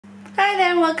Hi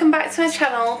there and welcome back to my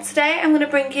channel. Today I'm going to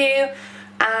bring you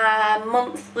my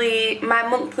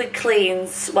monthly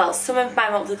cleans. Well, some of my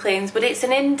monthly cleans, but it's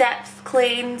an in-depth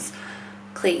cleans.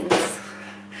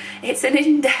 It's an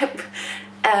in-depth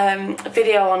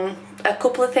video on a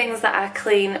couple of things that I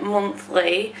clean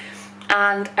monthly,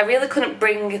 and I really couldn't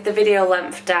bring the video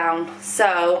length down,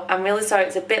 so I'm really sorry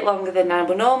it's a bit longer than I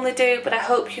would normally do, but I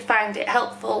hope you find it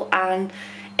helpful and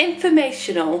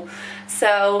informational.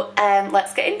 So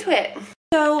let's get into it.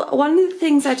 So one of the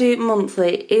things I do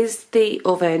monthly is the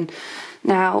oven.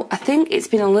 Now I think it's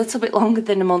been a little bit longer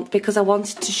than a month because I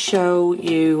wanted to show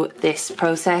you this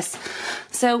process.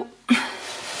 So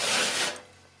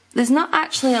there's not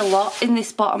actually a lot in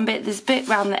this bottom bit. There's a bit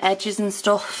around the edges and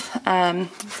stuff.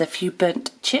 There's a few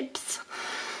burnt chips.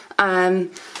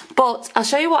 But I'll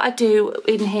show you what I do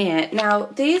in here. Now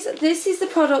this is the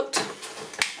product.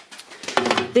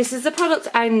 This is the product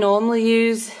I normally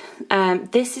use.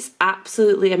 This is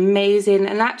absolutely amazing,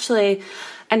 and actually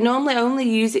I normally only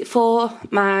use it for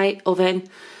my oven,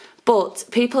 but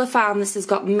people have found this has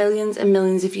got millions and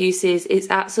millions of uses. It's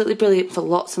absolutely brilliant for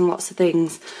lots and lots of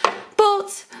things.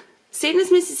 But seeing as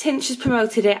Mrs. Hinch'S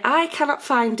promoted it, I cannot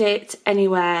find it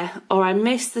anywhere, or I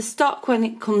miss the stock when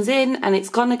it comes in and it's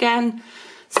gone again.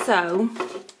 So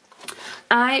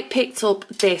I picked up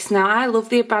this. Now I love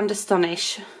the brand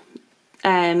Astonish,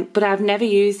 but I've never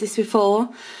used this before.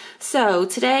 So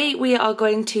today we are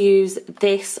going to use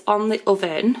this on the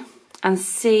oven and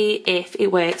see if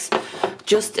it works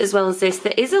just as well as this.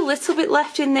 There is a little bit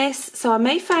left in this, so I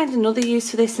may find another use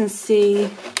for this and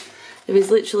see. There is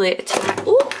literally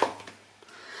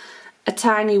a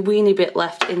tiny weeny bit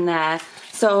left in there.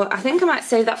 So I think I might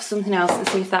save that for something else and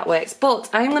see if that works. But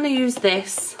I'm going to use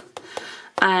this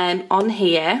on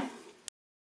here.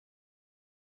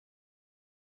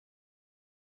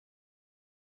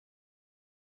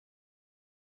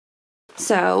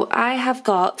 So I have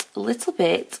got a little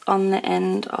bit on the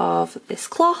end of this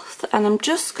cloth, and I'm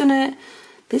just gonna,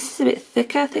 this is a bit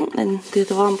thicker I think than the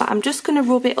other one, but I'm just gonna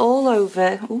rub it all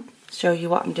over. Ooh, show you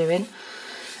what I'm doing.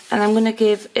 And I'm gonna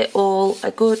give it all a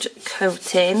good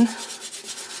coating.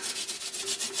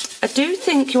 I do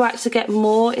think you actually get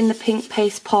more in the pink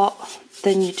paste pot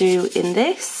than you do in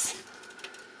this.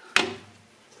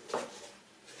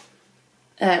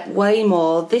 Way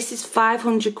more. This is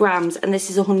 500 grams and this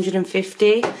is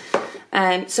 150.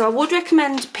 So I would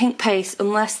recommend pink paste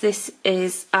unless this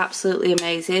is absolutely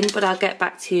amazing, but I'll get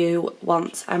back to you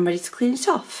once I'm ready to clean it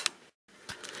off.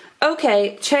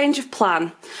 Okay, change of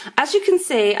plan. As you can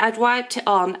see, I'd wiped it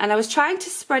on and I was trying to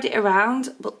spread it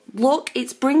around, but look,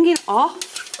 it's bringing off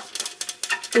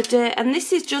the dirt. And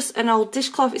this is just an old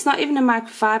dishcloth. It's not even a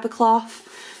microfiber cloth.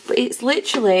 But it's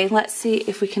literally, let's see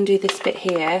if we can do this bit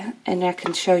here and I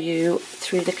can show you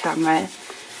through the camera.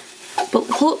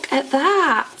 But look at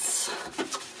that.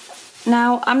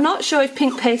 Now, I'm not sure if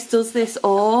pink paste does this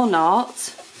or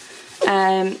not.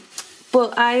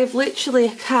 But I've literally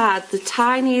had the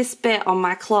tiniest bit on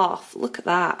my cloth. Look at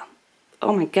that.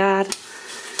 Oh my God.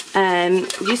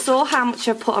 You saw how much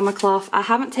I put on my cloth. I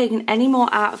haven't taken any more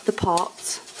out of the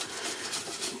pot.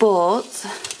 But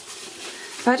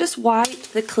if I just wipe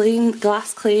the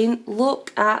glass clean,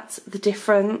 look at the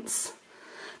difference.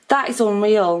 That is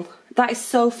unreal. That is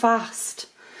so fast.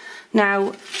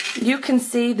 Now, you can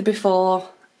see the before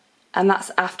and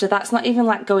that's after. That's not even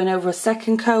like going over a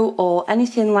second coat or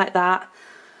anything like that.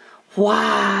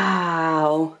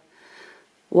 Wow.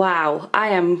 Wow, I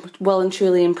am well and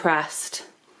truly impressed.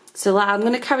 So I'm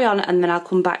going to carry on and then I'll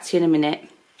come back to you in a minute.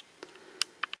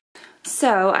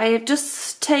 So I have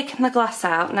just taken the glass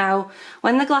out. Now,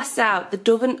 when the glass is out, the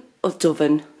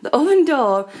oven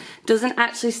door doesn't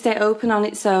actually stay open on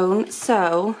its own.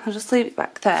 So I'll just leave it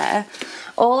back there.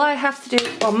 All I have to do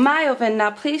on my oven, now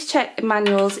please check the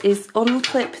manuals, is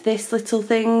unclip this little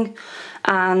thing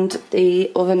and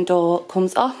the oven door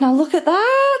comes off. Now look at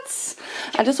that.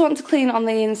 I just want to clean on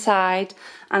the inside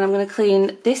and I'm going to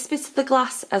clean this bit of the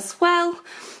glass as well.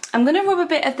 I'm going to rub a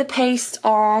bit of the paste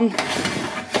on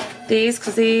these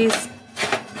because these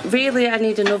really, I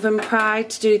need an oven pry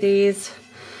to do these,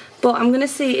 but I'm going to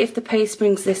see if the paste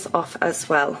brings this off as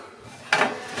well.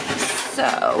 So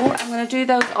I'm going to do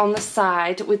those on the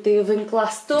side with the oven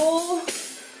glass door,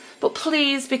 but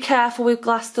please be careful with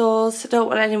glass doors. I don't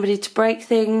want anybody to break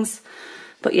things.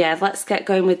 But yeah, let's get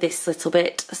going with this little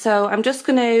bit. So I'm just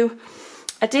going to,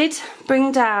 I did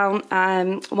bring down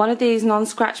one of these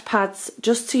non-scratch pads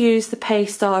just to use the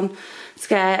paste on to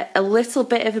get a little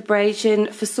bit of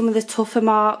abrasion for some of the tougher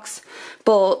marks,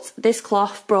 but this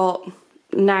cloth brought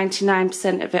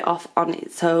 99% of it off on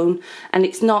its own, and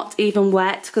it's not even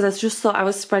wet because I just thought I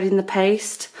was spreading the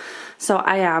paste. So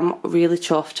I am really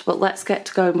chuffed, but let's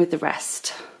get going with the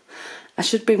rest. I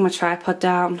should bring my tripod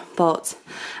down, but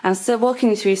I'm still walking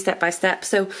you through step by step.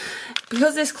 So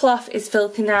because this cloth is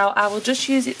filthy now, I will just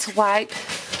use it to wipe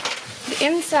the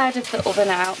inside of the oven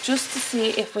out just to see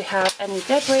if we have any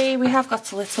debris. We have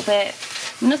got a little bit,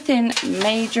 nothing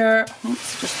major.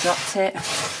 Oops, just dropped it.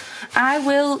 I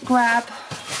will grab,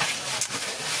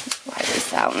 wipe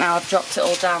this out now, I've dropped it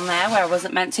all down there where I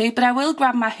wasn't meant to, but I will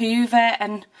grab my hoover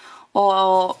and,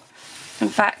 or in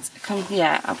fact,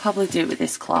 yeah, I'll probably do it with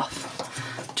this cloth.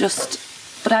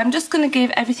 But I'm just going to give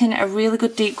everything a really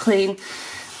good deep clean.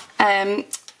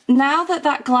 Now that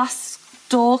that glass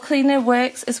door cleaner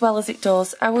works as well as it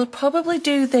does, I will probably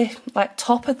do the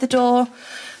top of the door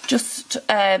just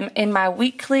in my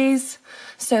weeklies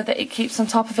so that it keeps on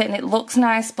top of it and it looks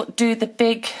nice, but do the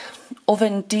big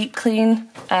oven deep clean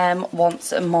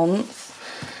once a month,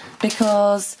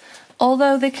 because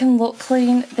although they can look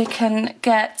clean, they can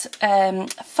get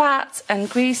fat and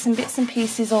grease and bits and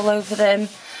pieces all over them.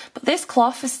 But this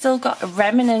cloth has still got a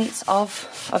remnant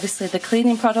of, obviously, the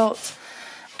cleaning product.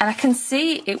 And I can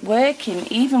see it working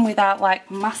even without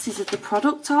like masses of the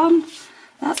product on.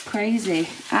 That's crazy,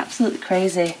 absolutely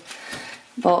crazy.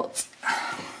 But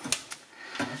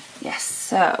yes,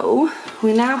 so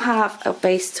we now have a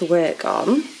base to work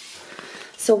on.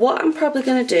 So what I'm probably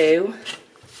going to do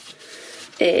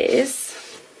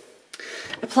is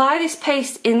apply this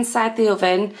paste inside the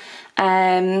oven,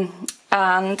 and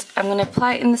I'm going to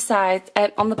apply it in the sides,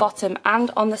 on the bottom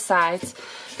and on the sides,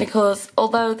 because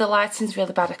although the lighting's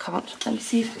really bad, I can't. Let me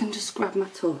see if I can just grab my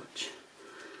torch.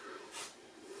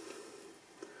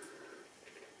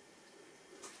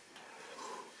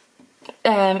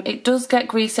 It does get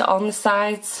greasy on the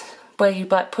sides where you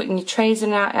like putting your trays in.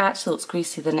 It actually looks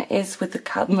greasier than it is with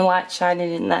the light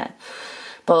shining in there.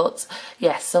 But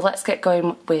yes, so let's get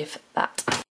going with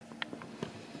that.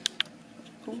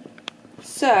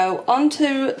 So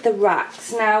onto the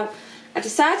racks. Now I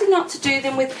decided not to do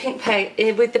them with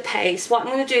with the paste. What I'm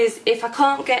going to do is, if I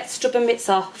can't get stubborn bits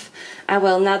off, I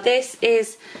will. Now this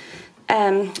is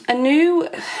a new,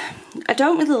 I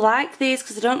don't really like these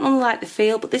because I don't really like the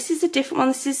feel, but this is a different one.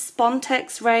 This is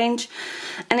Spontex range,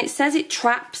 and it says it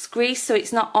traps grease so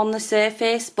it's not on the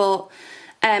surface, but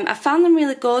I found them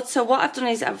really good. So what I've done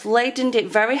is I've ladened it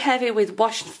very heavy with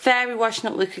fairy washing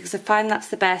up liquid because I find that's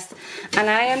the best, and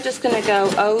I am just going to go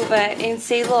over and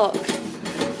see, look,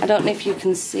 I don't know if you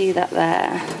can see that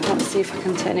there. Let's see if I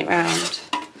can turn it round.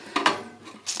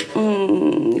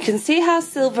 You can see how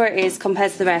silver it is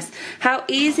compared to the rest, how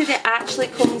easy it actually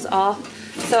comes off.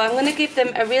 So I'm going to give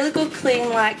them a really good clean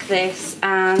like this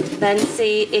and then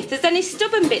see if there's any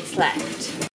stubborn bits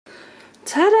left.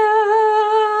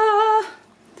 Ta-da!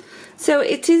 So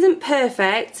it isn't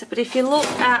perfect, but if you look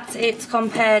at it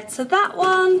compared to that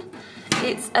one,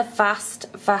 it's a vast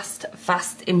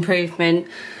improvement.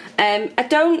 I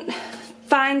don't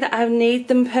find that I need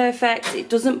them perfect, it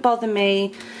doesn't bother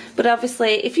me, but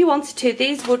obviously if you wanted to,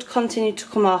 these would continue to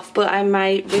come off, but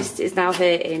my wrist is now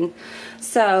hurting.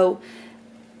 So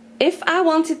if I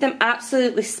wanted them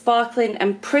absolutely sparkling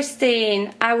and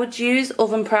pristine, I would use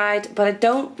Oven Pride, but I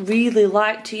don't really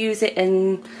like to use it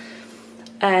in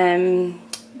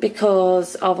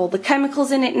because of all the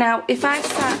chemicals in it. Now if I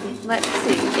sat, let's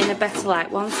see, in a better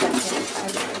light, one second,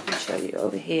 I can show you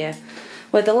over here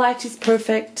where the light is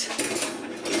perfect.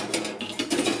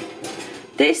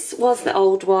 This was the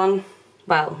old one,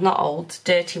 well, not old,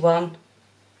 dirty one,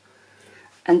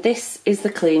 and this is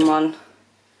the clean one.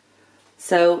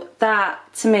 So that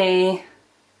to me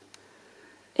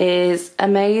is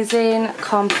amazing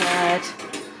compared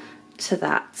to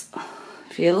that.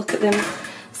 If you look at them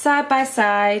side by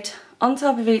side, on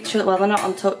top of each other, well, they're not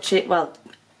on touch it, well,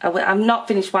 I'm not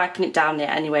finished wiping it down yet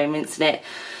anyway, rinsing it.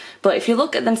 But if you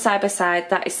look at them side by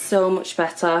side, that is so much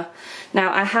better.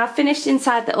 Now I have finished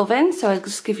inside the oven, so I'll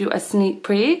just give you a sneak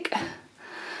peek.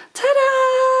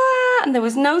 Ta-da! And there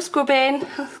was no scrubbing.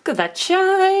 Look at that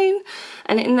shine.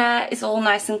 And in there it's all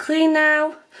nice and clean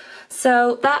now.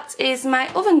 So that is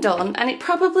my oven done, and it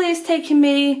probably is taking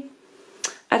me,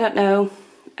 I don't know,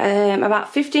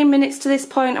 about 15 minutes to this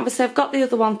point. Obviously I've got the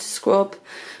other one to scrub,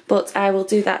 but I will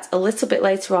do that a little bit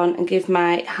later on and give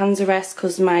my hands a rest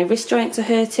because my wrist joints are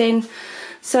hurting.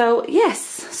 So yes,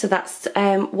 so that's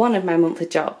one of my monthly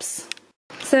jobs.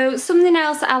 So something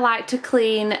else I like to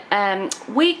clean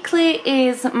weekly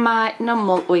is my,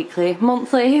 not weekly,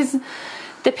 monthly is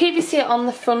the PVC on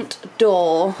the front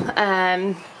door.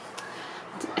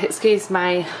 Excuse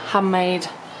my handmade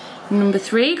number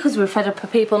 3 because we're fed up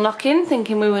of people knocking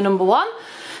thinking we were number 1,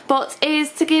 but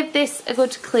is to give this a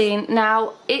good clean.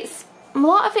 Now it's a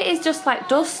lot of it is just like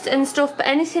dust and stuff, but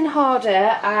anything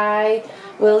harder I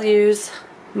will use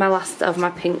my last of my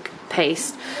pink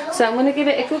paste. So I'm going to give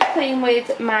it a good clean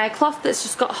with my cloth that's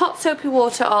just got hot soapy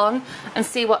water on and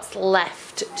see what's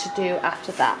left to do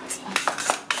after that.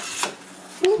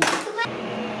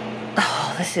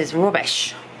 Oh, this is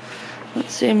rubbish.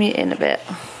 Let's zoom you in a bit.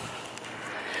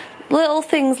 Little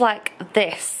things like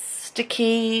this,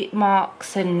 sticky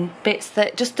marks and bits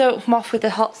that just don't come off with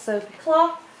the hot soapy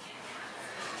cloth.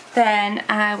 Then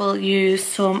I will use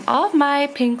some of my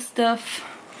pink stuff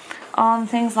on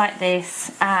things like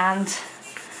this and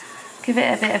give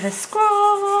it a bit of a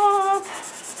scrub.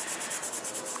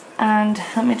 And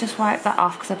let me just wipe that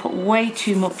off because I put way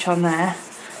too much on there.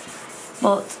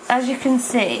 But as you can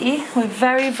see, with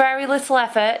very, very little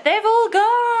effort, they've all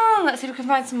gone. Let's see if we can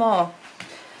find some more,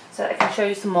 so I can show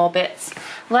you some more bits.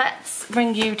 Let's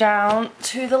bring you down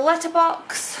to the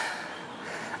letterbox.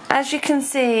 As you can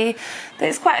see,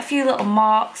 there's quite a few little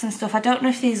marks and stuff. I don't know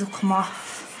if these will come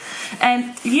off.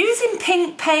 Using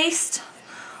pink paste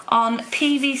on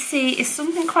PVC is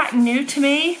something quite new to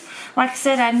me. Like I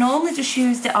said, I normally just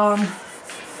used it on...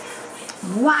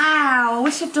 Wow, I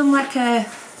wish I'd done like a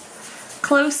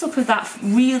close-up of that,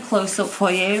 real close-up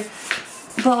for you.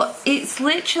 But it's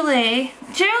literally...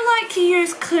 Do you know like you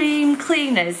use cream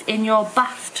cleaners in your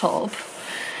bathtub?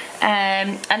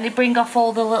 And they bring off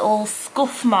all the little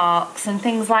scuff marks and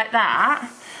things like that.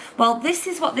 Well, this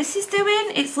is what this is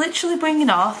doing. It's literally bringing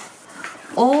off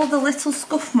all the little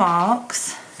scuff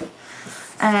marks.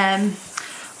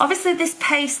 Obviously this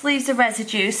paste leaves a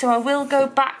residue, so I will go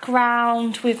back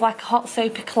round with like a hot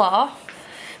soapy cloth.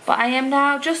 But I am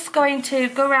now just going to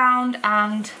go around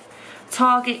and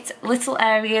target little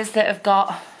areas that have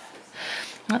got...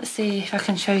 Let's see if I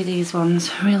can show you these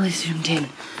ones really zoomed in.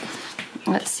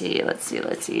 Let's see. Let's zoom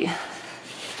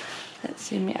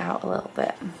it out a little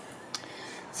bit.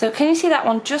 So can you see that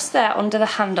one just there under the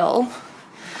handle?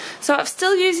 So I'm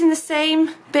still using the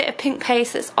same bit of pink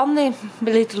paste that's on my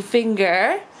little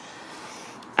finger.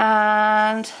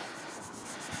 And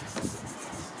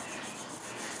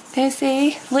can you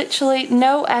see? Literally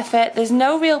no effort. There's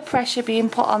no real pressure being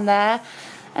put on there.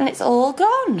 And it's all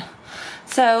gone.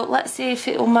 So let's see if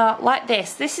it will mark like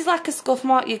this. This is like a scuff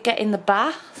mark you get in the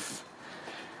bath.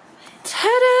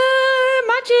 Ta-da!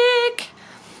 Magic!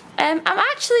 I'm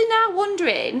actually now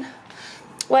wondering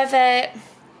whether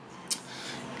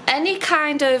any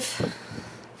kind of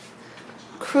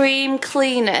cream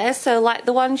cleaner, so like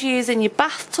the ones you use in your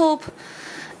bathtub,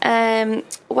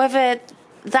 whether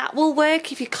that will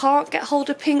work if you can't get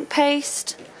hold of pink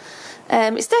paste.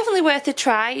 It's definitely worth a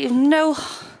try. No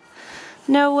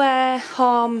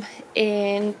harm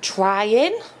in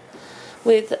trying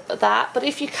with that, but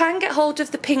if you can get hold of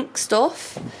the pink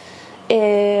stuff,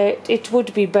 it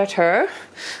would be better.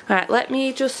 Alright, let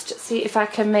me just see if I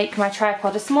can make my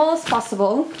tripod as small as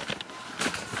possible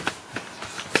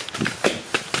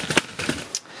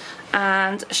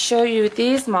and show you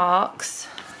these marks.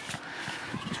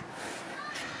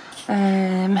 Where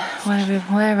am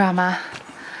I?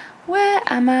 Where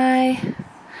am I?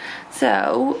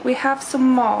 So we have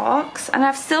some marks, and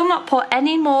I've still not put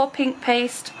any more pink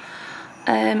paste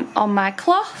on my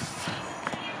cloth.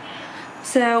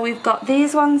 So we've got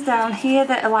these ones down here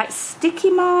that are like sticky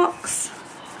marks.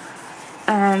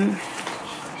 Look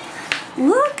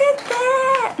at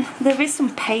that! There is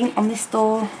some paint on this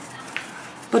door,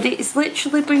 but it's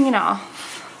literally bringing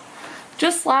off,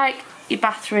 just like your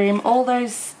bathroom, all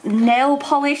those nail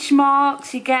polish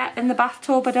marks you get in the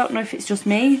bathtub. I don't know if it's just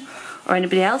me or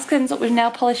anybody else ends up with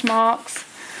nail polish marks,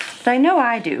 but I know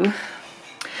I do.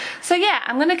 So yeah,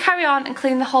 I'm going to carry on and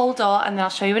clean the whole door, and then I'll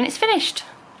show you when it's finished.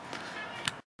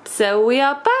 So we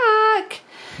are back.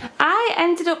 I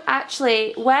ended up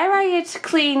actually, where I had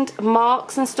cleaned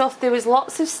marks and stuff, there was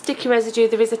lots of sticky residue.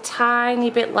 There is a tiny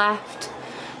bit left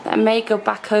that I may go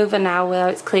back over now where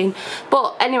it's clean.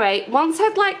 But anyway, once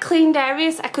I'd like cleaned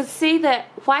areas, I could see that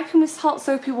wiping with hot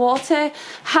soapy water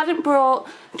hadn't brought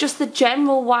just the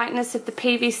general whiteness of the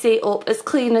PVC up as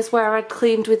clean as where I'd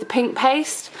cleaned with the pink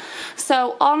paste.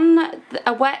 So on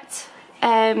a wet,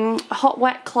 hot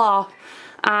wet cloth,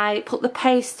 I put the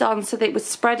paste on so that it would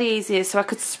spread easier, so I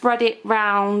could spread it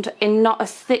round in not a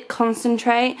thick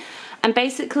concentrate, and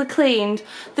basically cleaned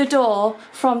the door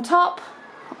from top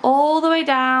all the way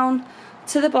down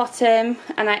to the bottom.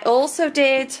 And I also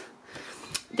did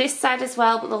this side as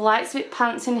well, but the light's a bit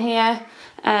pants in here.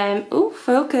 Oh,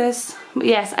 focus. But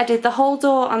yes, I did the whole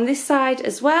door on this side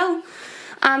as well.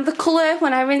 And the colour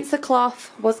when I rinsed the cloth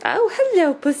was, oh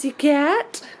hello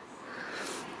pussycat.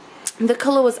 The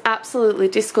colour was absolutely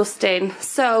disgusting.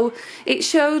 So it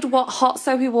showed what hot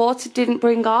soapy water didn't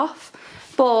bring off.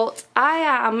 but I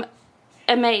am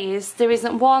amazed there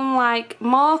isn't one like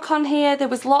mark on here. There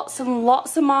was lots and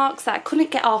lots of marks that I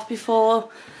couldn't get off before.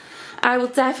 I will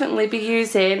definitely be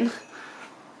using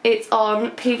it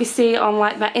on PVC on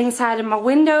like my inside of my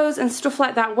windows and stuff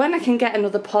like that when I can get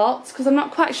another pot, because I'm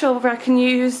not quite sure whether I can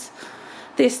use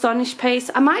the Astonish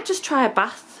paste. I might just try a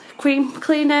bath cream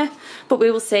cleaner, but we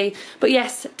will see. But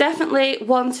yes, definitely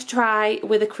one to try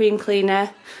with a cream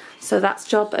cleaner. So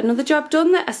that's another job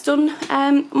done that I've done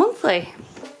monthly.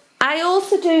 I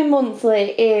also do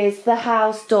monthly is the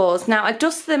house doors. Now I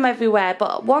dust them everywhere,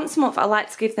 but once a month I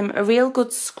like to give them a real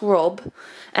good scrub.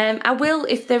 I will,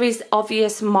 if there is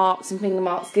obvious marks and finger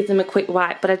marks, give them a quick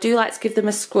wipe, but I do like to give them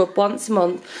a scrub once a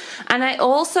month. And I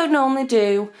also normally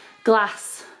do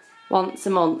glass once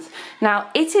a month. Now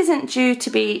it isn't due to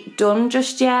be done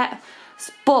just yet,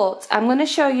 but I'm going to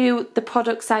show you the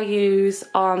products I use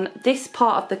on this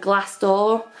part of the glass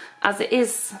door, as it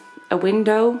is a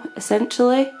window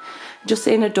essentially, just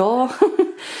in a door.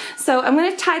 So I'm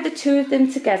going to tie the two of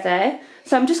them together.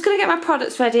 So I'm just going to get my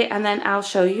products ready and then I'll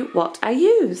show you what I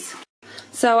use.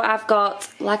 So I've got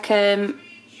like a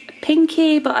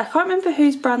pinky, but I can't remember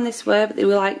whose brand this were, but they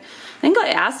were like, I think I got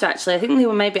it Asda actually. I think they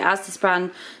were maybe Asda's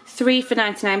brand, 3 for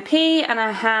 99p, and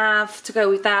I have to go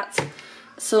with that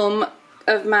some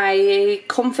of my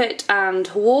Comfort and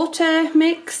Water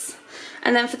mix.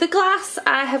 And then for the glass,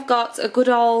 I have got a good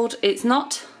old, it's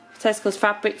not Tesco's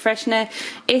fabric freshener,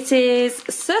 it is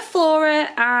Surf Flora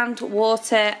and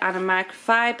water and a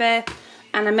microfiber,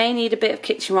 and I may need a bit of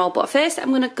kitchen roll, but first I'm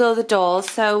going to go the doors.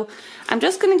 So I'm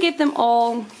just going to give them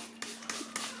all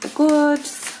a good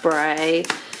spray.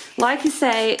 Like I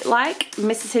say, like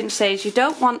Mrs. Hinch says, you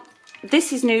don't want,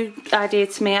 this is new idea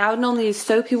to me, I would normally use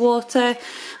soapy water,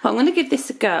 but I'm going to give this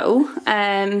a go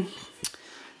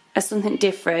as something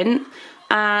different.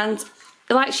 And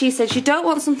like she said, you don't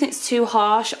want something that's too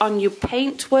harsh on your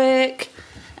paintwork.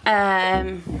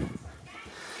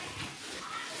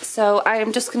 So I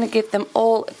am just going to give them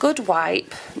all a good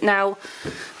wipe. Now,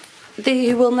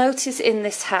 you will notice in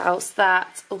this house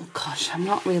that, oh gosh, I'm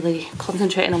not really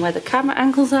concentrating on where the camera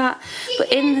angle's at, but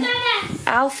in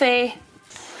Alfie,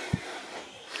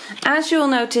 as you'll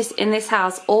notice in this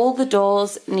house, all the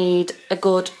doors need a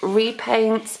good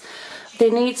repaint. They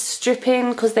need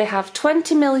stripping because they have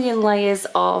 20 million layers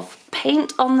of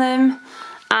paint on them,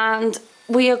 and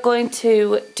we are going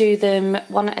to do them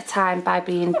one at a time by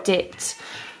being dipped.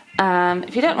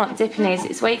 If you don't know what dipping is,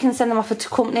 it's where you can send them off to a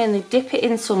company and they dip it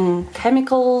in some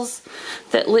chemicals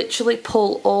that literally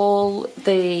pull all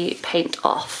the paint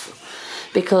off,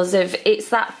 because of it's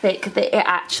that thick that it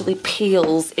actually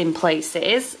peels in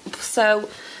places. So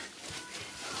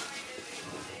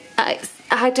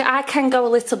I can go a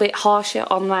little bit harsher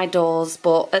on my doors,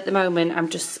 but at the moment I'm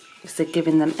just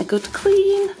giving them a good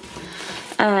clean.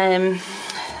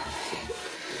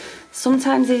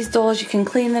 Sometimes these doors you can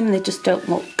clean them and they just don't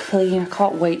look clean. I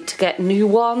can't wait to get new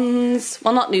ones.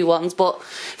 Well, not new ones, but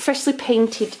freshly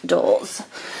painted doors.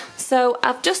 So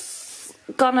I've just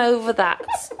gone over that.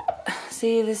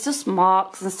 See, there's just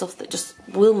marks and stuff that just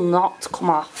will not come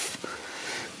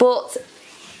off. But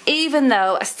even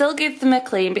though I still give them a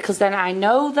clean, because then I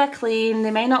know they're clean. They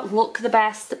may not look the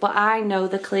best, but I know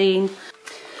they're clean.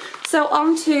 So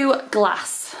on to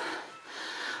glass.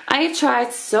 I have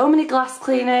tried so many glass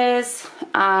cleaners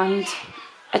and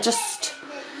I just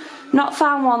not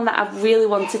found one that I really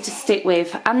wanted to stick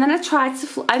with. And then I tried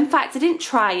in fact I didn't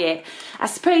try it. I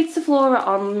sprayed Flora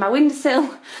on my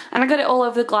windowsill and I got it all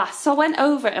over the glass. So I went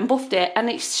over it and buffed it and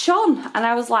it shone, and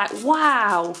I was like,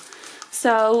 wow.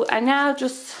 So I now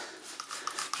just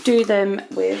do them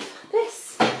with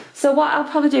this. So what I'll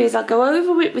probably do is I'll go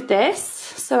over it with this.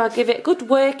 So I'll give it a good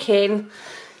working,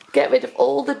 get rid of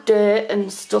all the dirt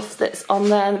and stuff that's on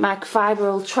there. The microfiber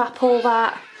will trap all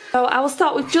that. So I will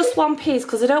start with just one piece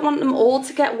because I don't want them all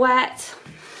to get wet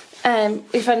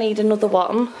if I need another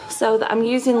one, so that I'm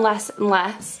using less and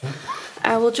less.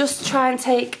 I will just try and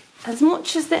take as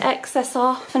much as the excess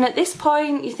off, and at this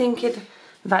point you're thinking,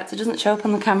 in fact, it doesn't show up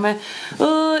on the camera,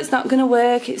 oh, it's not going to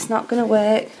work, it's not going to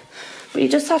work. But you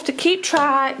just have to keep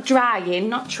drying,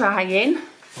 not trying.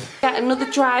 Get another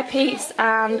dry piece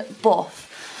and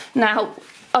buff. Now,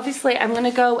 obviously, I'm going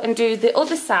to go and do the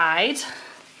other side.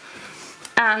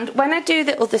 And when I do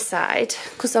the other side,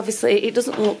 because obviously it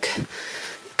doesn't look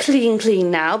clean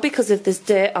now because of this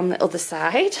dirt on the other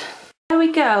side. There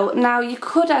we go. Now you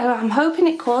could, I'm hoping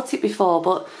it caught it before,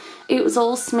 but it was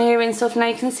all smearing stuff. Now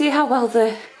you can see how well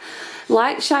the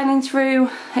light's shining through.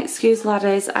 Excuse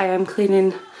laddies, I am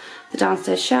cleaning the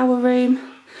downstairs shower room.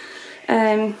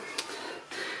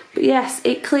 But yes,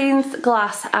 it cleans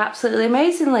glass absolutely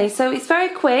amazingly. So it's very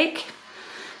quick.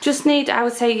 Just need, I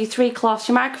would say, your 3 cloths,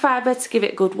 your microfiber to give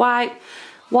it a good wipe,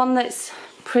 one that's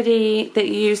pretty, that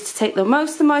you use to take the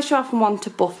most of the moisture off, and one to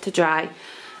buff to dry.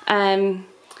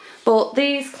 But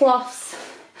these cloths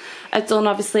are done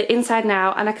obviously inside and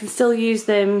out, and I can still use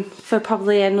them for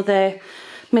probably another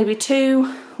maybe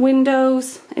 2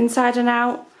 windows inside and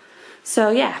out.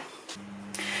 So yeah.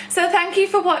 So thank you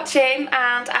for watching,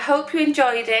 and I hope you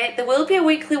enjoyed it. There will be a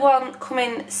weekly one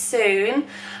coming soon,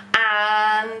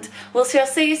 and I'll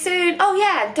see you soon. Oh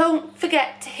yeah, don't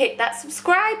forget to hit that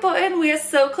subscribe button. We are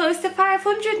so close to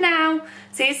 500 now.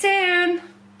 See you soon.